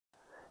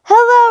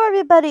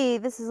everybody,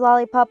 this is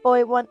Lollipop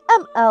Boy 1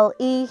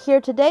 MLE here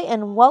today,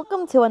 and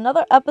welcome to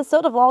another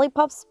episode of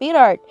Lollipop Speed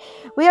Art.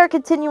 We are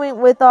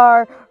continuing with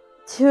our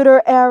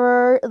Tudor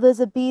era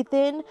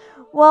Elizabethan,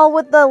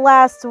 with the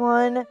last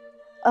one,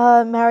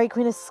 Mary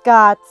Queen of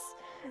Scots.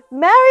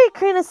 Mary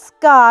Queen of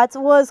Scots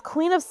was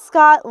Queen of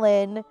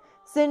Scotland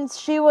since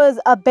she was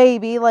a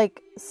baby, like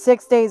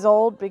 6 days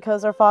old,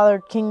 because her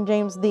father, King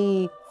James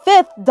V,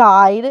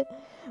 died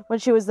when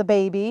she was the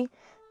baby.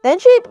 Then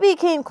she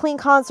became Queen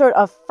Consort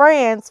of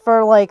France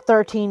for like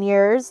 13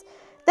 years.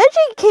 Then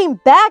she came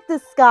back to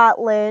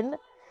Scotland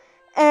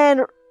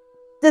and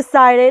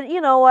decided,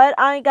 you know what,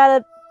 I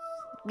gotta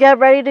get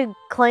ready to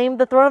claim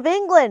the throne of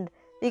England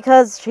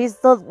because she's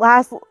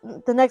the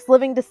next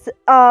living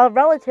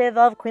relative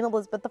of Queen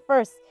Elizabeth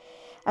I.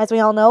 As we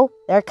all know,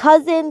 they're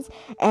cousins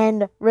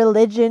and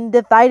religion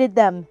divided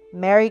them.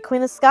 Mary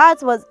Queen of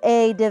Scots was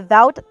a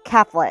devout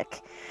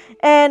Catholic.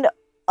 And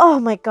oh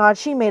my god,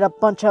 she made a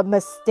bunch of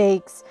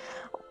mistakes.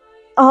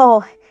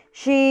 Oh,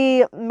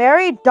 she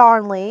married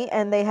Darnley,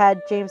 and they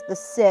had James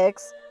VI.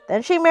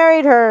 Then she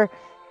married her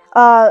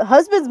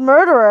husband's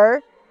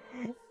murderer,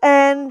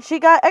 and she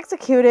got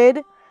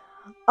executed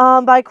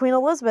by Queen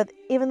Elizabeth,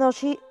 even though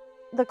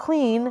the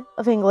Queen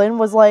of England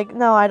was like,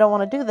 no, I don't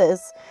want to do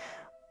this.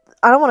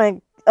 I don't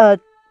want to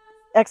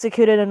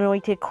execute an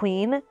anointed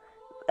queen,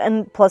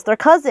 and plus they're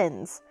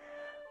cousins.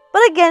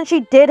 But again, she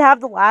did have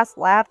the last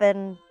laugh,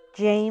 and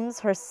James,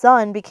 her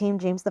son, became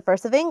James I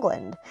of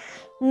England.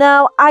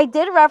 Now, I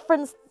did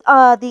reference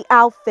the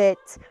outfit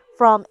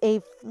from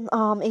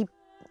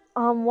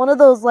one of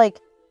those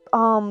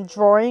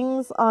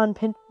drawings on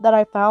Pinterest that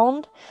I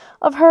found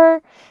of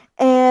her,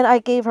 and I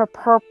gave her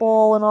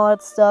purple and all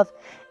that stuff.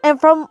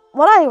 And from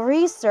what I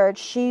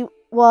researched, she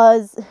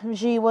was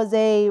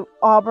a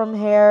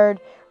auburn-haired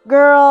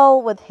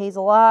girl with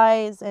hazel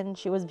eyes, and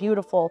she was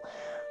beautiful.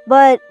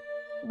 But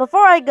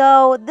before I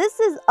go, this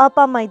is up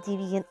on my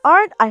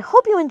DeviantArt. I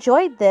hope you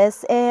enjoyed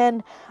this,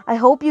 and I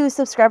hope you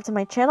subscribe to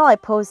my channel. I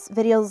post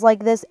videos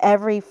like this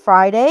every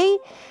Friday.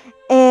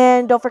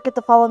 And don't forget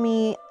to follow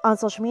me on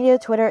social media,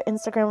 Twitter,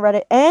 Instagram,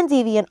 Reddit, and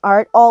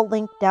DeviantArt, all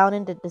linked down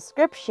in the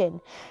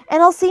description.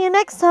 And I'll see you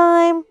next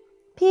time.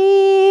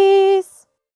 Peace!